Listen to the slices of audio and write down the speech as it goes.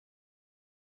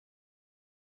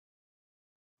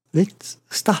Let's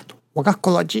start 我が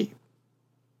こらじ。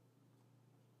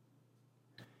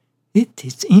It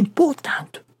is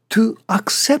important to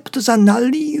accept the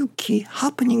Nariyuki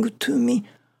happening to me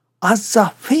as a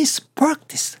faith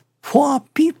practice for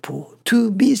people to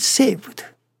be saved.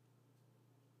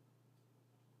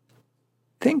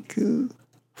 Thank you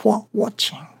for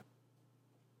watching.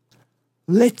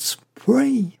 Let's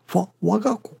pray for 我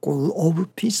が心 of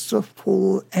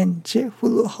peaceful and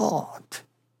cheerful heart.